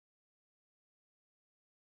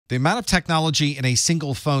The amount of technology in a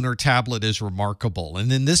single phone or tablet is remarkable,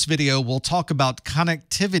 and in this video, we'll talk about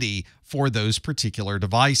connectivity for those particular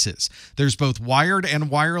devices. There's both wired and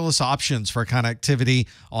wireless options for connectivity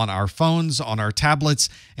on our phones, on our tablets,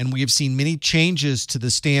 and we have seen many changes to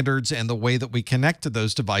the standards and the way that we connect to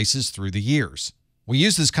those devices through the years. We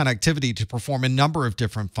use this connectivity to perform a number of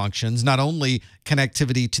different functions, not only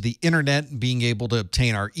connectivity to the internet and being able to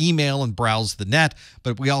obtain our email and browse the net,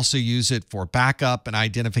 but we also use it for backup and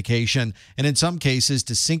identification, and in some cases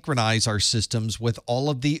to synchronize our systems with all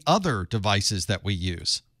of the other devices that we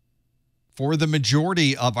use. For the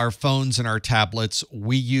majority of our phones and our tablets,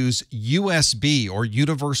 we use USB or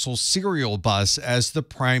Universal Serial Bus as the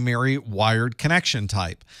primary wired connection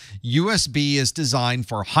type. USB is designed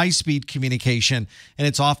for high-speed communication, and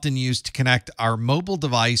it's often used to connect our mobile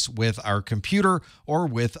device with our computer or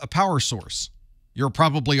with a power source. You're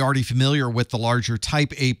probably already familiar with the larger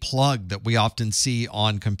Type A plug that we often see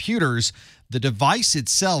on computers. The device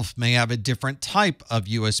itself may have a different type of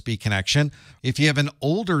USB connection. If you have an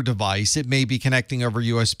older device, it may be connecting over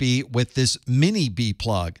USB with this mini B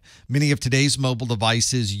plug. Many of today's mobile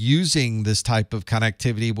devices using this type of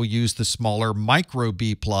connectivity will use the smaller micro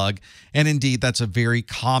B plug, and indeed that's a very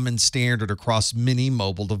common standard across many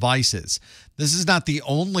mobile devices. This is not the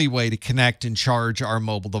only way to connect and charge our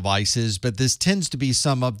mobile devices, but this tends to be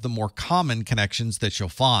some of the more common connections that you'll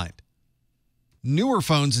find. Newer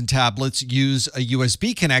phones and tablets use a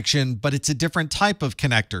USB connection, but it's a different type of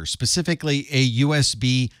connector, specifically a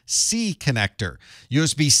USB-C connector.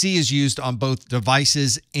 USB-C is used on both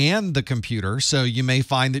devices and the computer, so you may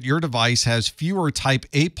find that your device has fewer Type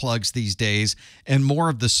A plugs these days and more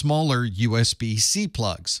of the smaller USB-C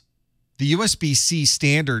plugs. The USB-C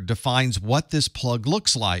standard defines what this plug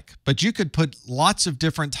looks like, but you could put lots of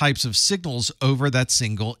different types of signals over that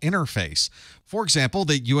single interface. For example,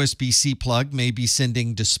 the USB-C plug may be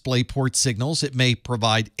sending DisplayPort signals. It may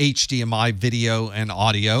provide HDMI video and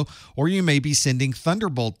audio, or you may be sending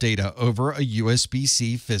Thunderbolt data over a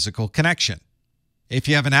USB-C physical connection. If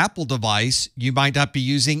you have an Apple device, you might not be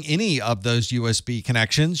using any of those USB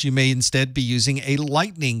connections. You may instead be using a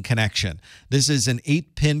Lightning connection. This is an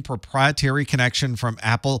 8-pin proprietary connection from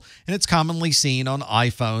Apple, and it's commonly seen on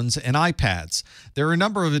iPhones and iPads. There are a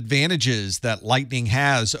number of advantages that Lightning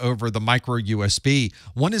has over the micro USB.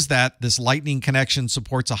 One is that this Lightning connection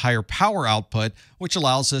supports a higher power output, which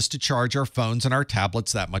allows us to charge our phones and our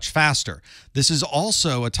tablets that much faster. This is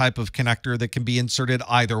also a type of connector that can be inserted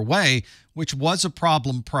either way, which was a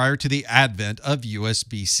problem prior to the advent of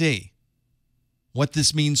USB-C. What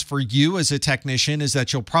this means for you as a technician is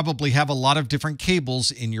that you'll probably have a lot of different cables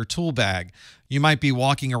in your tool bag. You might be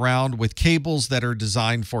walking around with cables that are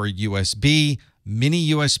designed for USB,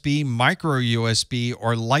 mini USB, micro USB,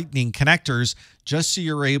 or Lightning connectors, just so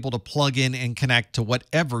you're able to plug in and connect to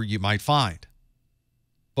whatever you might find.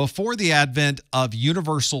 Before the advent of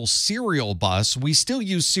Universal Serial Bus, we still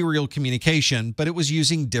use serial communication, but it was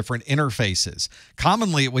using different interfaces.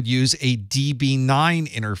 Commonly, it would use a DB9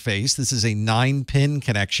 interface. This is a 9-pin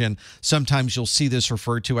connection. Sometimes you'll see this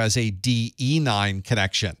referred to as a DE9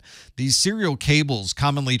 connection. These serial cables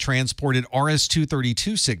commonly transported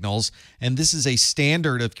RS-232 signals, and this is a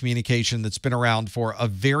standard of communication that's been around for a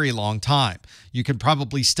very long time. You can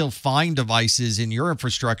probably still find devices in your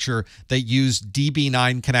infrastructure that use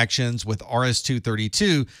DB9 connections with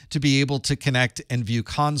RS-232 to be able to connect and view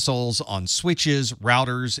consoles on switches,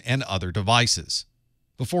 routers, and other devices.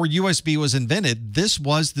 Before USB was invented, this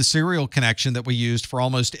was the serial connection that we used for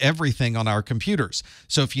almost everything on our computers.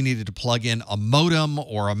 So if you needed to plug in a modem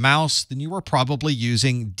or a mouse, then you were probably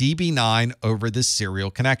using DB9 over this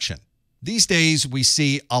serial connection. These days, we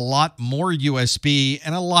see a lot more USB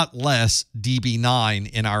and a lot less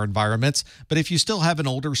DB9 in our environments, but if you still have an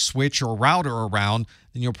older switch or router around,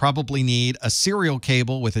 then you'll probably need a serial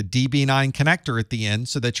cable with a DB9 connector at the end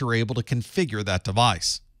so that you're able to configure that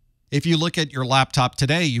device. If you look at your laptop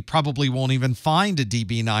today, you probably won't even find a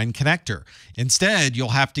DB9 connector. Instead, you'll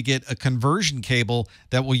have to get a conversion cable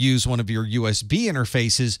that will use one of your USB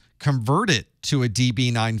interfaces, convert it to a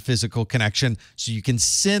DB9 physical connection so you can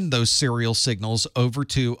send those serial signals over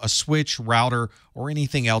to a switch, router, or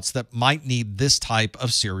anything else that might need this type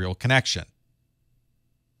of serial connection.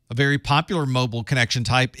 A very popular mobile connection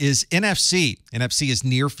type is NFC. NFC is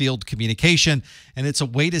near-field communication, and it's a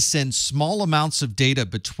way to send small amounts of data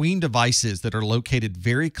between devices that are located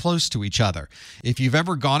very close to each other. If you've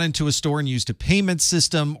ever gone into a store and used a payment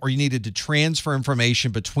system, or you needed to transfer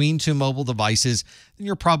information between two mobile devices, then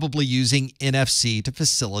you're probably using NFC to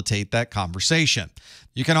facilitate that conversation.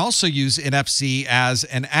 You can also use NFC as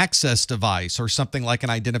an access device or something like an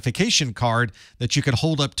identification card that you could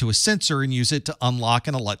hold up to a sensor and use it to unlock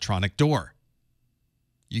an electronic electronic door.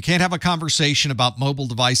 You can't have a conversation about mobile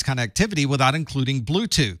device connectivity without including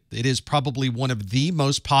Bluetooth. It is probably one of the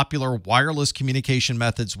most popular wireless communication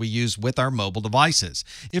methods we use with our mobile devices.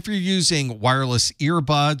 If you're using wireless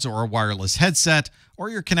earbuds or a wireless headset, or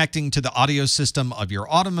you're connecting to the audio system of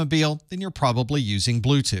your automobile, then you're probably using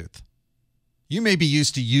Bluetooth. You may be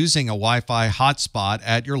used to using a Wi-Fi hotspot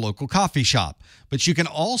at your local coffee shop, but you can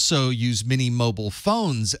also use many mobile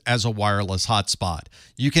phones as a wireless hotspot.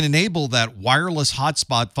 You can enable that wireless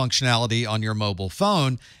hotspot functionality on your mobile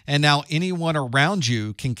phone, and now anyone around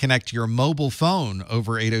you can connect to your mobile phone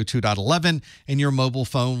over 802.11, and your mobile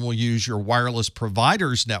phone will use your wireless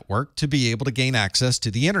provider's network to be able to gain access to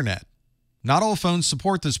the internet. Not all phones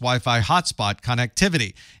support this Wi-Fi hotspot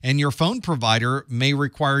connectivity, and your phone provider may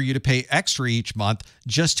require you to pay extra each month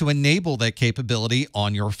just to enable that capability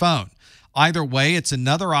on your phone. Either way, it's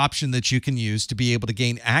another option that you can use to be able to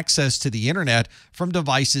gain access to the internet from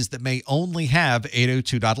devices that may only have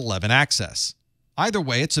 802.11 access. Either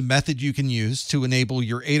way, it's a method you can use to enable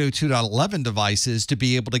your 802.11 devices to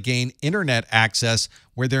be able to gain internet access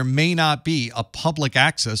where there may not be a public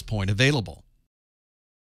access point available.